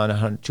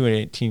Saran,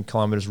 218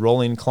 kilometers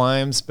rolling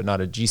climbs, but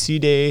not a GC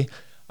day.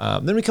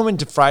 Then we come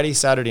into Friday,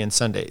 Saturday, and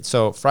Sunday.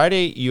 So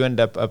Friday, you end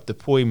up the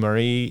Puy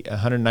Marie,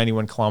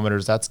 191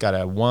 kilometers. That's got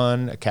a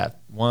 1, a Cat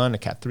 1, a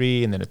Cat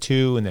 3, and then a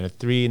 2, and then a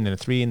 3, and then a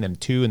 3, and then a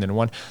 2, and then a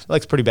 1. That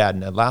looks pretty bad.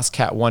 And the last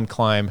Cat 1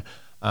 climb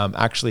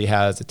actually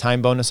has a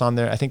time bonus on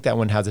there. I think that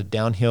one has a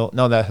downhill.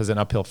 No, that has an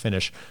uphill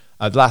finish.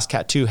 The last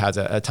Cat 2 has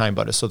a time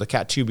bonus. So the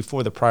Cat 2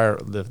 before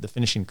the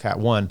finishing Cat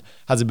 1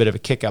 has a bit of a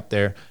kick up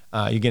there.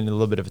 You're getting a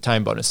little bit of a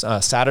time bonus.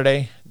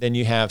 Saturday, then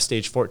you have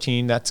stage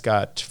 14. That's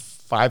got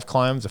 5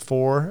 climbs, a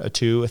 4, a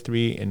 2, a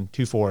 3, and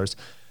 2 4s.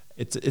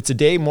 It's a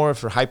day more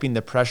for hyping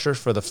the pressure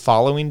for the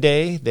following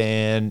day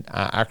than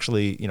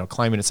actually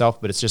climbing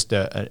itself, but it's just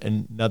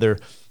another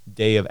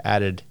day of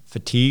added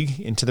fatigue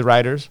into the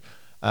riders.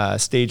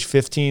 Stage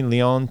 15,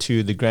 Lyon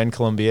to the Grand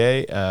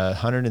Colombier,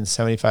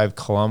 175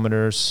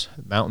 kilometers,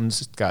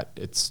 mountains.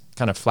 It's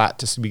kind of flat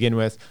to begin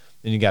with.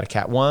 Then you got a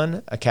Cat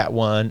 1,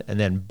 and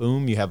then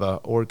boom, you have a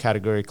Ore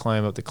category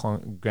climb up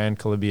the Grand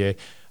Colombier,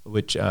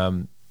 which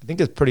I think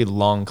it's a pretty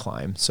long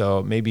climb,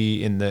 so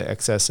maybe in the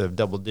excess of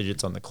double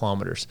digits on the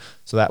kilometers.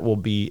 So that will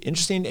be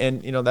interesting,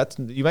 and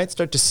you might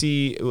start to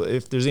see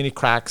if there's any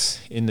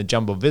cracks in the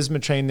Jumbo Visma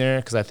train there,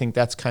 because I think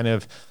that's kind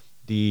of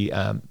the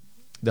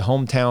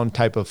hometown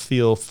type of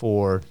feel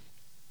for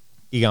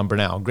Egan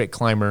Bernal. Great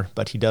climber,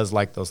 but he does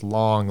like those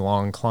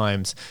long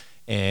climbs,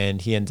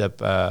 and he ends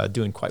up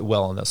doing quite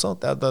well on those. So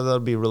that'll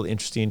be really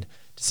interesting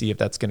to see if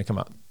that's going to come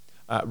out.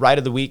 Ride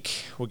of the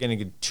week, we're going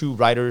to get 2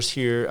 riders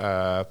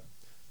here.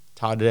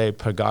 Tadej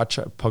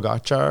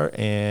Pogačar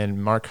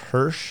and Mark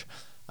Hirschi,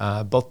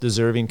 both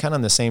deserving kind of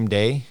on the same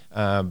day.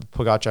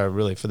 Pogačar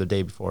really for the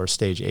day before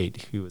stage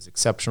 8. He was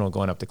exceptional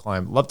going up the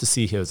climb. Love to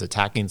see his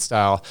attacking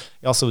style.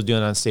 He also was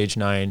doing it on stage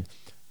 9.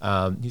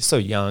 He's so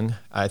young.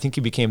 I think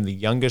he became the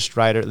youngest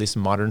rider, at least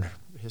in modern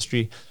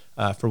history,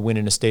 for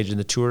winning a stage in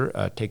the Tour.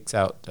 Takes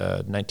out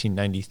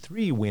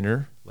 1993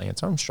 winner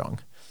Lance Armstrong.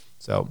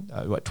 So,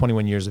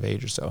 21 years of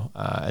age or so.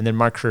 And then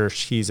Mark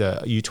Hirschi, he's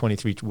a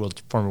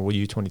former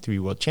U23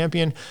 world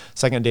champion.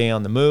 Second day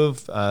on the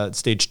move.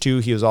 Stage 2,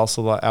 he was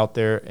also out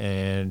there,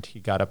 and he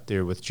got up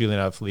there with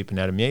Julian Alaphilippe and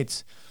Adam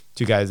Yates,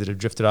 2 guys that have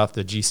drifted off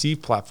the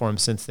GC platform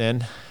since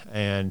then.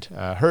 And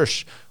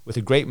Hirschi, with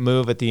a great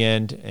move at the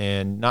end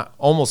and not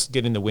almost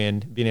getting the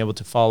win, being able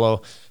to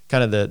follow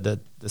kind of the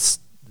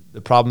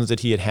problems that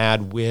he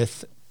had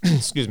with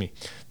excuse me,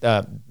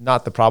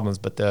 not the problems,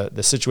 but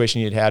the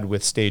situation he had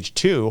with stage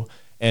 2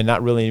 and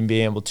not really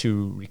being able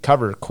to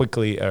recover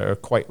quickly or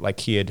quite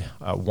like he had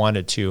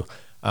wanted to.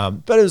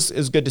 But it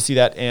was good to see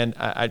that. And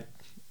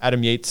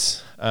Adam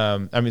Yates,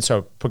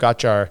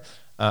 Pogačar,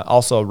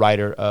 also a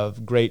rider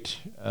of great,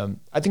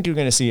 I think you're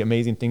going to see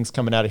amazing things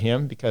coming out of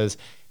him, because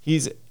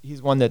he's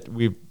one that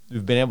we've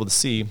been able to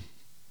see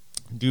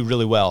do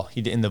really well.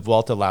 He did in the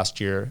Vuelta last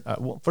year.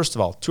 First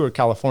of all, Tour of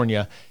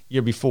California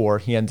year before,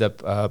 he ends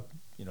up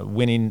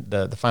winning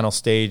the final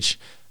stage,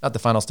 not the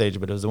final stage,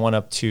 but it was the one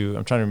up to,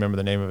 I'm trying to remember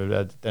the name of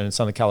it, in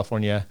Southern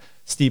California,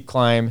 steep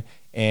climb.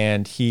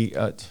 And he,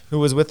 who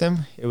was with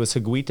him? It was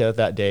Higuita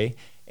that day.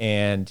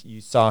 And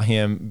you saw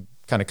him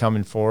kind of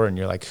coming forward, and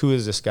you're like, who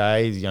is this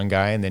guy? He's a young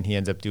guy. And then he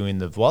ends up doing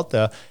the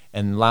Vuelta.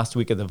 And last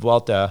week of the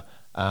Vuelta,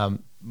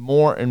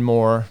 more and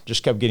more,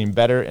 just kept getting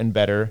better and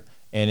better.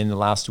 And in the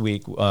last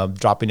week,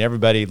 dropping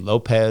everybody.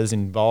 Lopez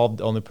involved.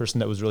 The only person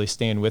that was really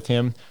staying with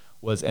him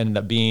ended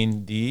up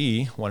being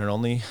the one and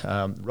only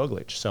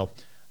Roglic. So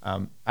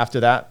after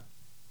that,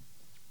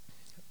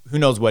 who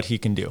knows what he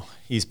can do?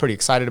 He's pretty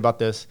excited about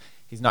this.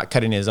 He's not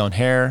cutting his own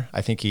hair.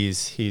 I think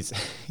he's he's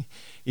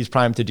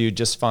primed to do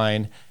just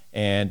fine,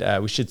 and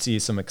we should see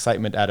some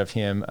excitement out of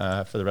him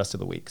for the rest of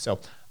the week. So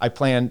I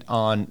planned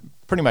on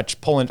pretty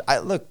much Poland.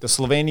 Look, the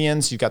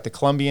Slovenians, you've got the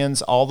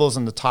Colombians, all those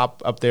on the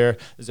top up there.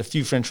 There's a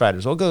few French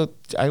riders.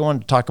 I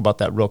wanted to talk about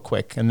that real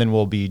quick, and then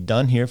we'll be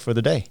done here for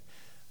the day.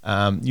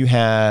 You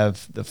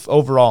have the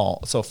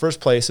overall. So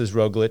first place is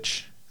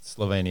Roglic,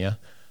 Slovenia.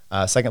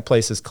 Second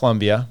place is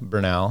Colombia,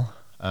 Bernal.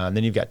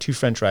 Then you've got 2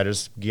 French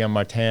riders, Guillaume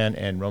Martin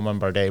and Romain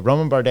Bardet.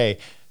 Romain Bardet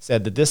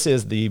said that this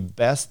is the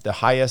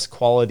highest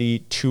quality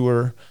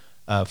Tour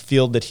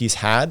field that he's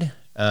had.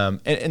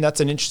 And that's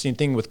an interesting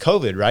thing with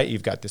COVID, right?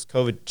 You've got this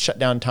COVID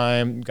shutdown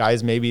time.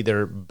 Guys, maybe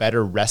they're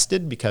better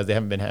rested because they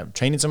haven't been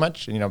training so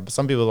much.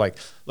 Some people are like,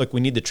 look, we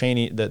need the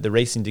training, the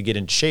racing to get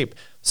in shape.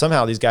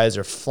 Somehow these guys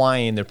are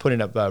flying. They're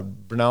putting up,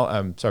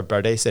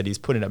 Bardet said he's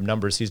putting up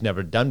numbers he's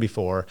never done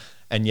before,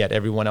 and yet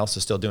everyone else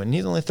is still doing it. And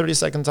he's only 30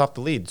 seconds off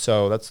the lead.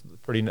 So that's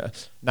pretty.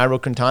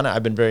 Nairo Quintana,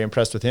 I've been very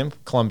impressed with him.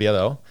 Colombia,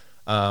 though.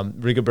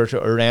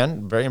 Rigoberto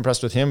Urán, very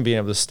impressed with him being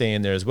able to stay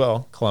in there as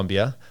well.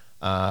 Colombia.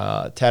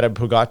 Tadej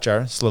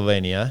Pogačar,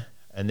 Slovenia,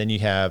 and then you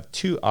have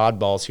 2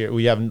 oddballs here.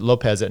 We have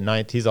Lopez at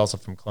 9th. He's also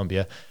from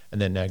Colombia. And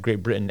then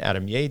Great Britain,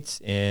 Adam Yates,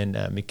 and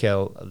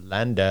Mikel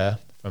Landa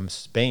from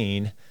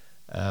Spain.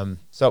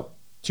 So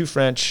 2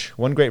 French,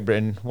 1 Great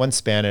Britain, 1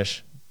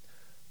 Spanish,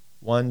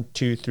 4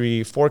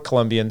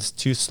 Colombians,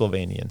 2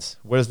 Slovenians.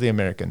 Where's the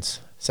Americans?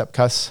 Sepp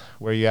Kuss,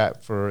 where are you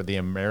at for the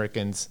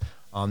Americans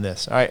on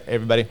this? All right,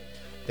 everybody.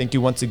 Thank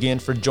you once again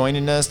for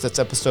joining us. That's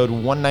episode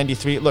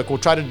 193. Look, we'll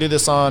try to do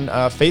this on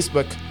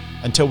Facebook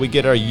until we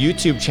get our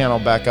YouTube channel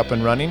back up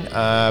and running.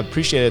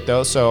 Appreciate it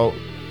though. So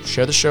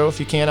share the show if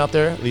you can out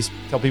there. At least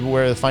tell people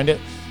where to find it,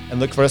 and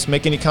look for us.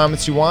 Make any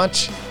comments you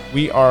want.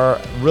 We are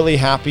really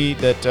happy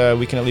that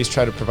we can at least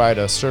try to provide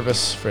a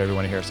service for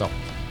everyone here. So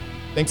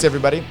thanks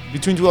everybody.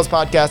 Between Two Wheels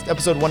Podcast,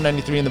 episode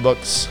 193 in the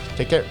books.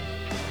 Take care.